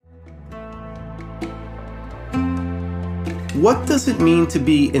What does it mean to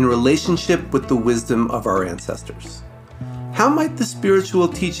be in relationship with the wisdom of our ancestors? How might the spiritual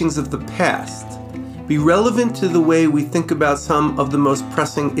teachings of the past be relevant to the way we think about some of the most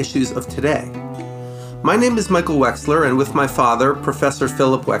pressing issues of today? My name is Michael Wexler, and with my father, Professor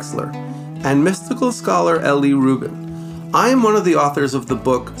Philip Wexler, and mystical scholar Eli Rubin, I am one of the authors of the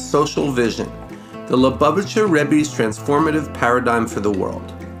book Social Vision, the Lubavitcher Rebbe's Transformative Paradigm for the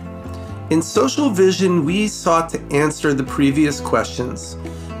World. In Social Vision, we sought to answer the previous questions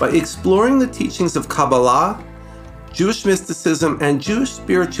by exploring the teachings of Kabbalah, Jewish mysticism, and Jewish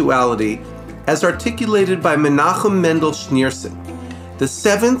spirituality as articulated by Menachem Mendel Schneerson, the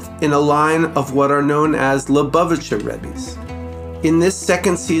seventh in a line of what are known as Lubavitcher Rebbe's. In this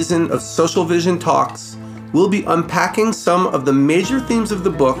second season of Social Vision Talks, we'll be unpacking some of the major themes of the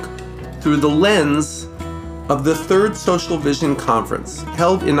book through the lens of the third Social Vision Conference,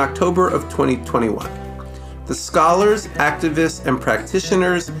 held in October of 2021. The scholars, activists, and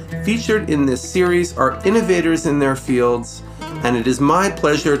practitioners featured in this series are innovators in their fields, and it is my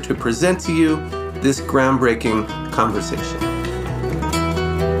pleasure to present to you this groundbreaking conversation.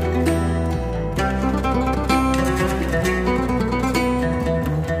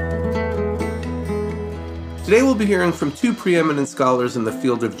 Today we'll be hearing from two preeminent scholars in the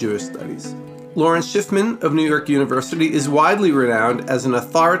field of Jewish studies. Lawrence Schiffman of New York University is widely renowned as an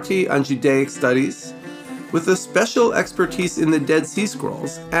authority on Judaic studies, with a special expertise in the Dead Sea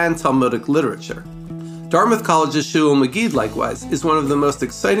Scrolls and Talmudic literature. Dartmouth College's Shmuel Magid, likewise, is one of the most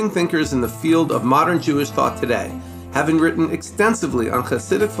exciting thinkers in the field of modern Jewish thought today, having written extensively on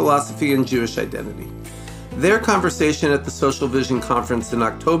Hasidic philosophy and Jewish identity. Their conversation at the Social Vision Conference in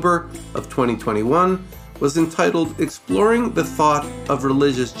October of 2021 was entitled Exploring the Thought of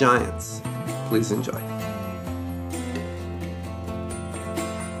Religious Giants. Please enjoy.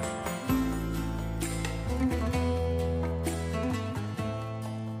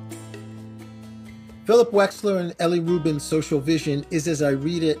 Philip Wexler and Eli Rubin's Social Vision is, as I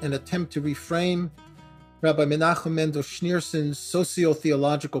read it, an attempt to reframe Rabbi Menachem Mendel Schneerson's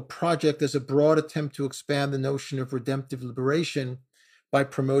socio-theological project as a broad attempt to expand the notion of redemptive liberation by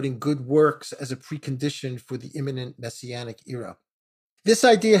promoting good works as a precondition for the imminent Messianic era. This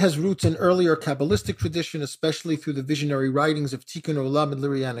idea has roots in earlier Kabbalistic tradition, especially through the visionary writings of Tikkun Olam and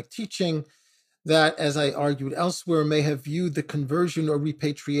Lurianic teaching, that, as I argued elsewhere, may have viewed the conversion or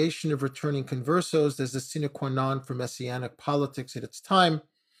repatriation of returning conversos as a sine qua non for Messianic politics at its time,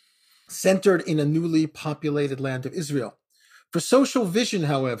 centered in a newly populated land of Israel. For Social Vision,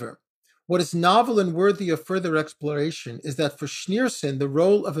 however, what is novel and worthy of further exploration is that for Schneerson, the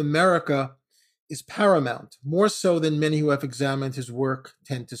role of America is paramount, more so than many who have examined his work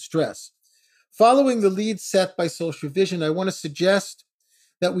tend to stress. Following the lead set by Social Vision, I want to suggest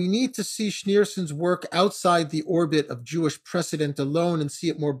that we need to see Schneerson's work outside the orbit of Jewish precedent alone and see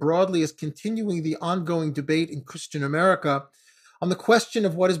it more broadly as continuing the ongoing debate in Christian America on the question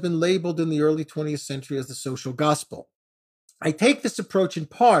of what has been labeled in the early 20th century as the social gospel. I take this approach in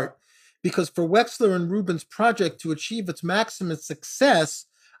part because for Wexler and Rubin's project to achieve its maximum success,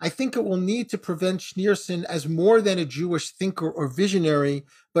 I think it will need to present Schneerson as more than a Jewish thinker or visionary,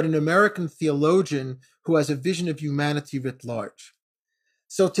 but an American theologian who has a vision of humanity writ large.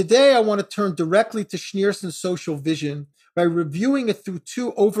 So today I want to turn directly to Schneerson's Social Vision by reviewing it through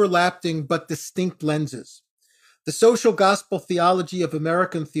two overlapping but distinct lenses. The social gospel theology of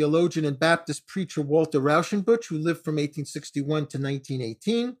American theologian and Baptist preacher Walter Rauschenbusch, who lived from 1861 to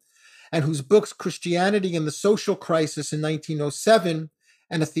 1918, and whose books Christianity and the Social Crisis in 1907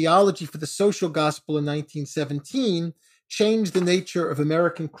 and A Theology for the Social Gospel in 1917 changed the nature of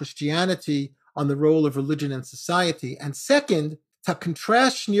American Christianity on the role of religion and society. And second, to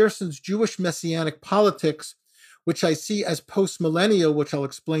contrast Schneerson's Jewish messianic politics, which I see as post-millennial, which I'll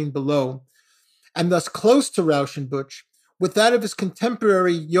explain below, and thus close to Rauschenbusch, with that of his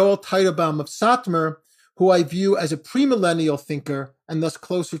contemporary Yoel Teitelbaum of Satmar, who I view as a premillennial thinker and thus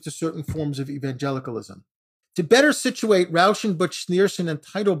closer to certain forms of evangelicalism. To better situate Rauschenbusch, Schneerson, and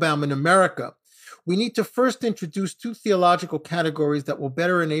Teitelbaum in America, we need to first introduce two theological categories that will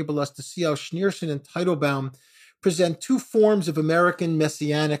better enable us to see how Schneerson and Teitelbaum present two forms of American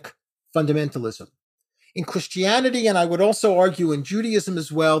messianic fundamentalism. In Christianity, and I would also argue in Judaism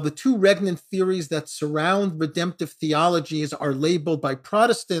as well, the two regnant theories that surround redemptive theologies are labeled by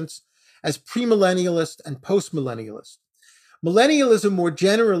Protestants as premillennialist and postmillennialist. Millennialism, more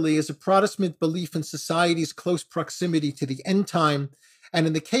generally, is a Protestant belief in society's close proximity to the end time, and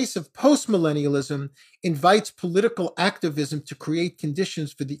in the case of postmillennialism, invites political activism to create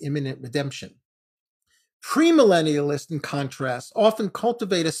conditions for the imminent redemption. Premillennialists, in contrast, often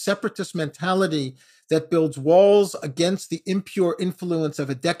cultivate a separatist mentality that builds walls against the impure influence of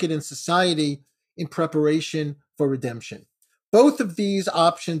a decadent society in preparation for redemption. Both of these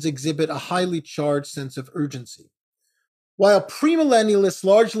options exhibit a highly charged sense of urgency. While premillennialists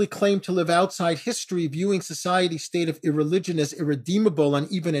largely claim to live outside history, viewing society's state of irreligion as irredeemable and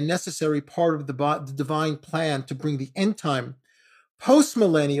even a necessary part of the divine plan to bring the end time,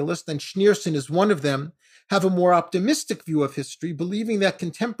 postmillennialists, and Schneerson is one of them, have a more optimistic view of history, believing that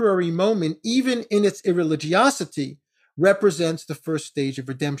contemporary moment, even in its irreligiosity, represents the first stage of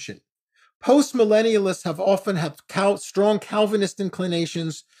redemption. Postmillennialists have often had strong Calvinist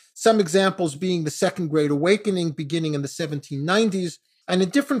inclinations, some examples being the Second Great Awakening beginning in the 1790s, and in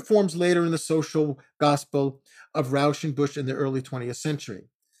different forms later in the social gospel of Rauschenbusch in the early 20th century.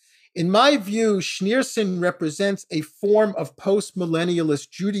 In my view, Schneerson represents a form of postmillennialist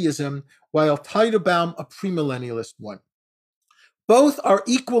Judaism, while Teitelbaum a premillennialist one. Both are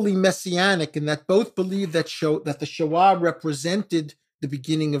equally messianic in that both believe that the Shoah represented the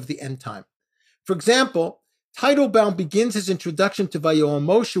beginning of the end time. For example, Teitelbaum begins his introduction to Vayoam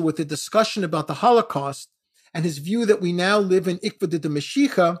Moshe with a discussion about the Holocaust and his view that we now live in Ikvah de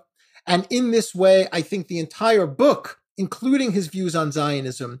Mashiach, and in this way, I think the entire book, including his views on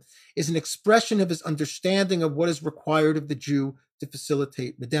Zionism, is an expression of his understanding of what is required of the Jew to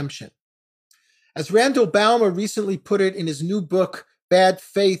facilitate redemption. As Randall Baumer recently put it in his new book, Bad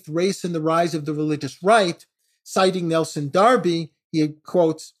Faith, Race and the Rise of the Religious Right, citing Nelson Darby, he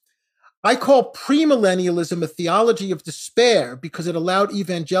quotes, "I call premillennialism a theology of despair because it allowed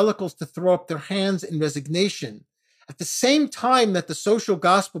evangelicals to throw up their hands in resignation, at the same time that the social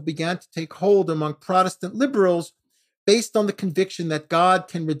gospel began to take hold among Protestant liberals based on the conviction that God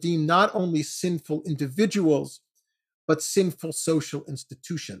can redeem not only sinful individuals, but sinful social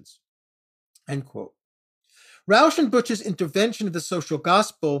institutions." End quote. Rauschenbusch's intervention of the social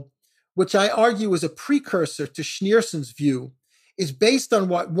gospel, which I argue is a precursor to Schneerson's view, is based on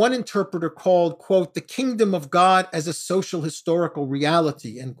what one interpreter called, quote, the kingdom of God as a social historical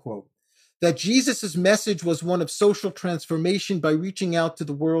reality, end quote. That Jesus' message was one of social transformation by reaching out to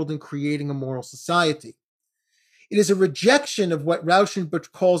the world and creating a moral society. It is a rejection of what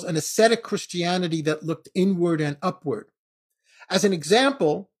Rauschenbusch calls an ascetic Christianity that looked inward and upward. As an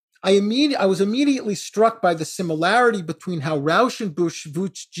example, I was immediately struck by the similarity between how Rauschenbusch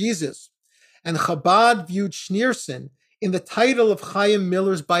viewed Jesus and Chabad viewed Schneerson in the title of Chaim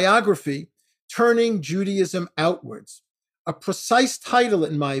Miller's biography, Turning Judaism Outwards, a precise title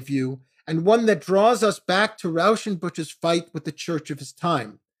in my view, and one that draws us back to Rauschenbusch's fight with the church of his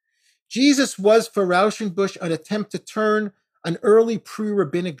time. Jesus was for Rauschenbusch an attempt to turn an early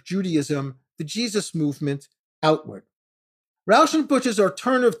pre-rabbinic Judaism, the Jesus movement, outward. Rauschenbusch's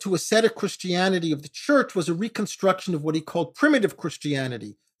alternative to ascetic Christianity of the church was a reconstruction of what he called primitive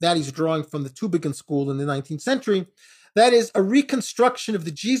Christianity, that he's drawing from the Tübingen school in the 19th century, that is, a reconstruction of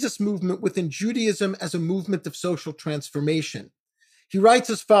the Jesus movement within Judaism as a movement of social transformation. He writes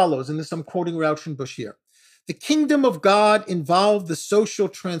as follows, and this I'm quoting Rauschenbusch here. The kingdom of God involved the social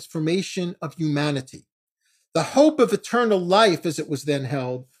transformation of humanity. The hope of eternal life, as it was then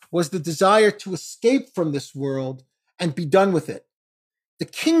held, was the desire to escape from this world and be done with it. The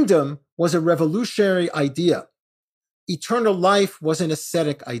kingdom was a revolutionary idea. Eternal life was an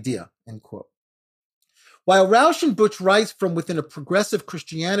ascetic idea, end quote. While Rauschenbusch writes from within a progressive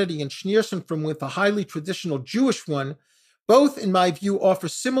Christianity and Schneerson from within a highly traditional Jewish one, both, in my view, offer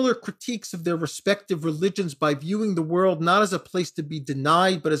similar critiques of their respective religions by viewing the world not as a place to be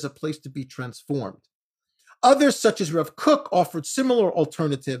denied, but as a place to be transformed. Others, such as Rav Kook, offered similar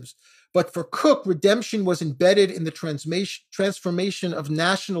alternatives, but for Kook, redemption was embedded in the transformation of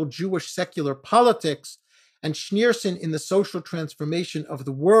national Jewish secular politics, and Schneerson in the social transformation of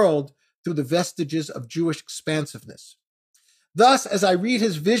the world through the vestiges of Jewish expansiveness. Thus, as I read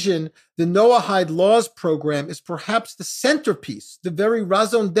his vision, the Noahide Laws program is perhaps the centerpiece, the very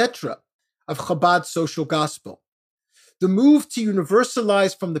raison d'etre of Chabad's social gospel. The move to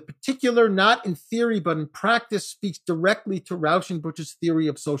universalize from the particular, not in theory but in practice, speaks directly to Rauschenbusch's theory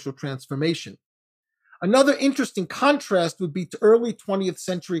of social transformation. Another interesting contrast would be to early 20th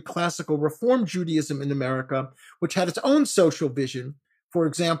century classical Reform Judaism in America, which had its own social vision, for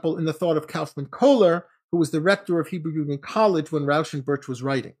example, in the thought of Kaufman Kohler, who was the rector of Hebrew Union College when Rauschenbusch was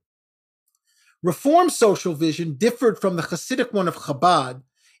writing. Reform social vision differed from the Hasidic one of Chabad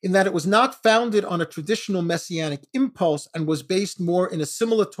in that it was not founded on a traditional messianic impulse and was based more in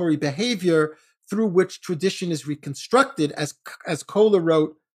assimilatory behavior through which tradition is reconstructed, as Kohler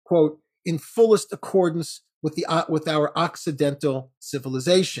wrote, quote, in fullest accordance with our Occidental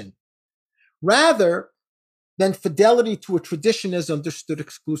civilization. Rather, than fidelity to a tradition as understood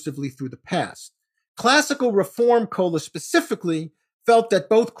exclusively through the past. Classical Reform Kohler specifically felt that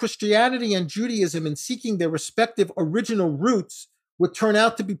both Christianity and Judaism, in seeking their respective original roots, would turn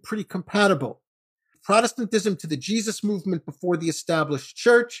out to be pretty compatible. Protestantism to the Jesus movement before the established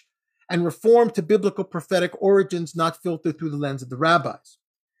church, and Reform to biblical prophetic origins not filtered through the lens of the rabbis.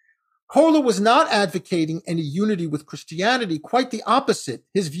 Kohler was not advocating any unity with Christianity, quite the opposite.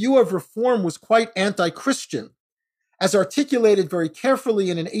 His view of Reform was quite anti-Christian. As articulated very carefully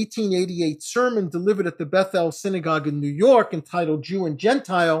in an 1888 sermon delivered at the Bethel Synagogue in New York entitled Jew and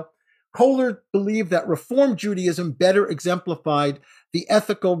Gentile, Kohler believed that Reform Judaism better exemplified the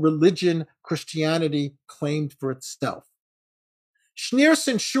ethical religion Christianity claimed for itself.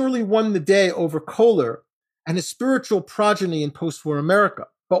 Schneerson surely won the day over Kohler and his spiritual progeny in post-war America,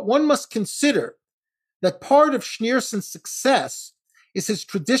 but one must consider that part of Schneerson's success is his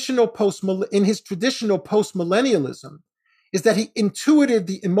traditional postmillennialism is that he intuited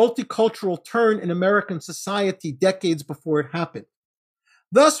the multicultural turn in American society decades before it happened.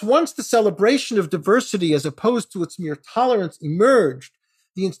 Thus, once the celebration of diversity as opposed to its mere tolerance emerged,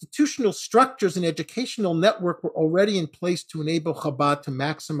 the institutional structures and educational network were already in place to enable Chabad to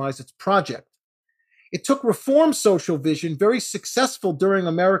maximize its project. It took Reform social vision, very successful during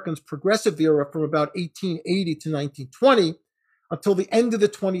America's progressive era from about 1880 to 1920, until the end of the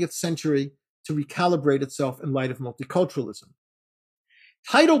 20th century to recalibrate itself in light of multiculturalism.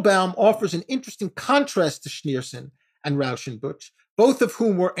 Teitelbaum offers an interesting contrast to Schneerson and Rauschenbusch, both of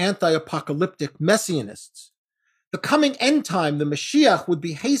whom were anti-apocalyptic messianists. The coming end time, the Mashiach, would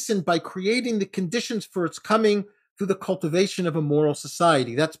be hastened by creating the conditions for its coming through the cultivation of a moral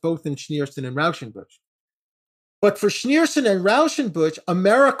society. That's both in Schneerson and Rauschenbusch. But for Schneerson and Rauschenbusch,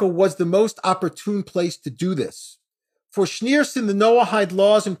 America was the most opportune place to do this. For Schneerson, the Noahide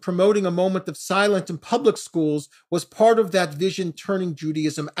laws in promoting a moment of silence in public schools was part of that vision turning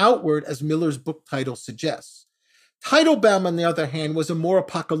Judaism outward, as Miller's book title suggests. Teitelbaum, on the other hand, was a more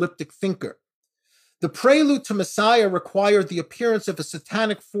apocalyptic thinker. The prelude to Messiah required the appearance of a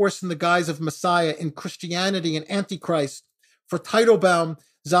satanic force in the guise of Messiah in Christianity and Antichrist. For Teitelbaum,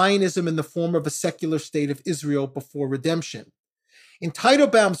 Zionism in the form of a secular state of Israel before redemption. In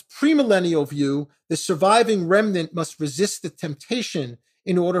Teitelbaum's premillennial view, the surviving remnant must resist the temptation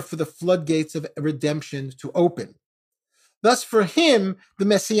in order for the floodgates of redemption to open. Thus, for him, the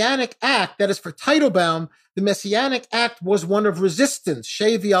Messianic act, that is for Teitelbaum, the Messianic act was one of resistance,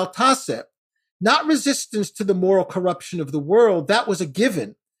 shevi al taseh, not resistance to the moral corruption of the world. That was a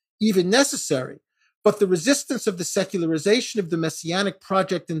given, even necessary, but the resistance of the secularization of the Messianic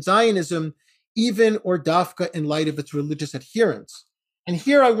project in Zionism, even or dafka in light of its religious adherents. And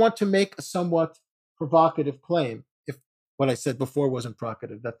here I want to make a somewhat provocative claim. If what I said before wasn't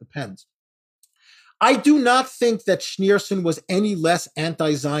provocative, that depends. I do not think that Schneerson was any less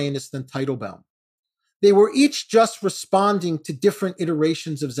anti-Zionist than Teitelbaum. They were each just responding to different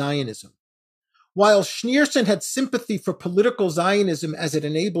iterations of Zionism. While Schneerson had sympathy for political Zionism as it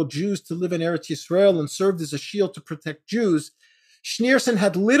enabled Jews to live in Eretz Yisrael and served as a shield to protect Jews, Schneerson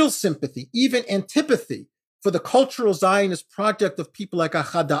had little sympathy, even antipathy, for the cultural Zionist project of people like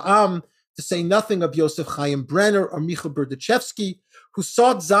Achad Ha'am, to say nothing of Yosef Chaim Brenner or Michael Berdachevsky, who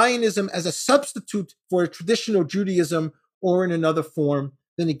sought Zionism as a substitute for a traditional Judaism or, in another form,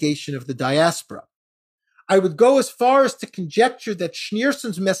 the negation of the diaspora. I would go as far as to conjecture that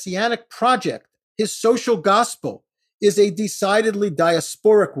Schneerson's messianic project, his social gospel, is a decidedly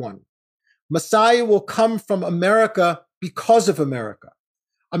diasporic one. Messiah will come from America because of America.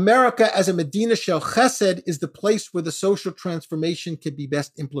 America as a Medina Shel Chesed is the place where the social transformation can be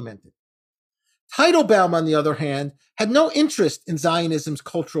best implemented. Teitelbaum, on the other hand, had no interest in Zionism's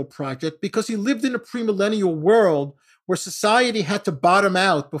cultural project because he lived in a premillennial world where society had to bottom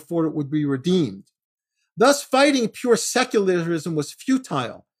out before it would be redeemed. Thus, fighting pure secularism was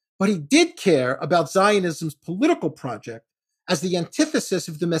futile, but he did care about Zionism's political project as the antithesis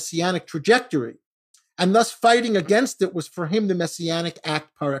of the messianic trajectory, and thus fighting against it was for him the messianic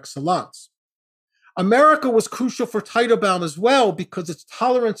act par excellence. America was crucial for Teitelbaum as well because its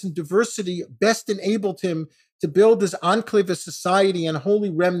tolerance and diversity best enabled him to build his enclave of society and holy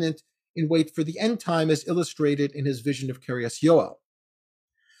remnant in wait for the end time as illustrated in his vision of Kiryas Yoel.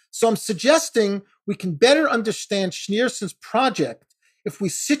 So I'm suggesting we can better understand Schneerson's project if we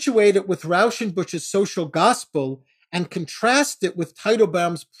situate it with Rauschenbusch's social gospel and contrast it with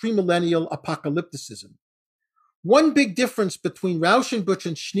Teitelbaum's premillennial apocalypticism. One big difference between Rauschenbusch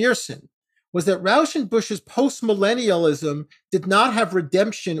and Schneerson was that Rauschenbusch's postmillennialism did not have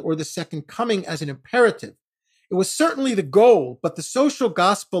redemption or the second coming as an imperative. It was certainly the goal, but the social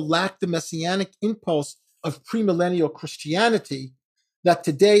gospel lacked the messianic impulse of premillennial Christianity that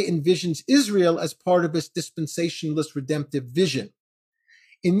today envisions Israel as part of its dispensationalist redemptive vision.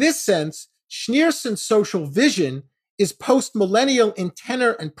 In this sense, Schneerson's social vision is post-millennial in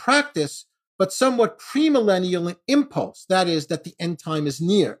tenor and practice, but somewhat premillennial in impulse, that is, that the end time is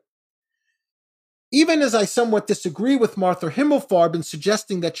near. Even as I somewhat disagree with Martha Himmelfarb in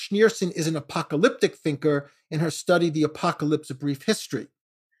suggesting that Schneerson is an apocalyptic thinker in her study The Apocalypse: A Brief History.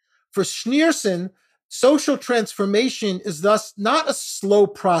 For Schneerson, social transformation is thus not a slow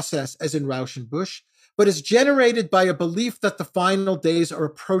process as in Rauschenbusch, but is generated by a belief that the final days are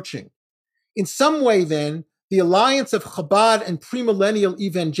approaching. In some way, then, the alliance of Chabad and premillennial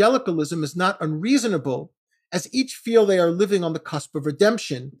evangelicalism is not unreasonable, as each feel they are living on the cusp of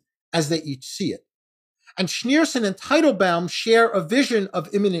redemption, as they each see it. And Schneerson and Teitelbaum share a vision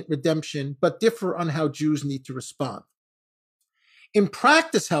of imminent redemption, but differ on how Jews need to respond. In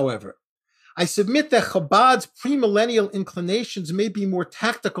practice, however, I submit that Chabad's premillennial inclinations may be more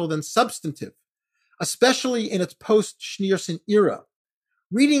tactical than substantive, especially in its post-Schneerson era.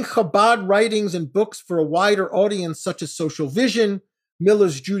 Reading Chabad writings and books for a wider audience, such as Social Vision,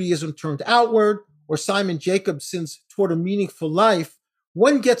 Miller's Judaism Turned Outward, or Simon Jacobson's Toward a Meaningful Life,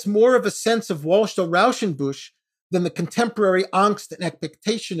 one gets more of a sense of Walshall Rauschenbusch than the contemporary angst and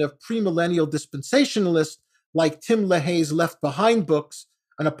expectation of premillennial dispensationalists like Tim LaHaye's Left Behind books,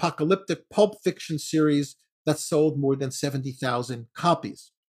 an apocalyptic pulp fiction series that sold more than 70,000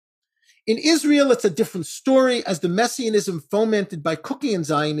 copies. In Israel, it's a different story, as the messianism fomented by Cookian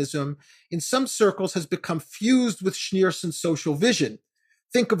Zionism in some circles has become fused with Schneerson's social vision.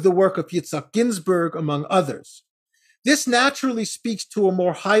 Think of the work of Yitzhak Ginsburg, among others. This naturally speaks to a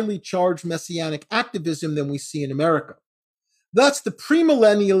more highly charged messianic activism than we see in America. Thus, the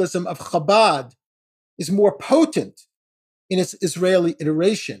premillennialism of Chabad is more potent in its Israeli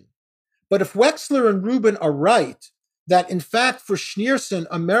iteration. But if Wexler and Rubin are right, that in fact for Schneerson,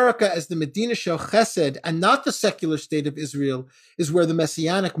 America as the Medina Shel Chesed and not the secular state of Israel is where the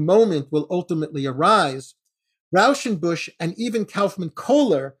messianic moment will ultimately arise, Rauschenbusch and even Kaufman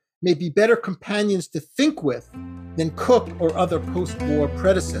Kohler may be better companions to think with than Cook or other post-war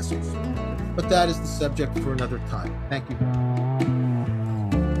predecessors. But that is the subject for another time. Thank you.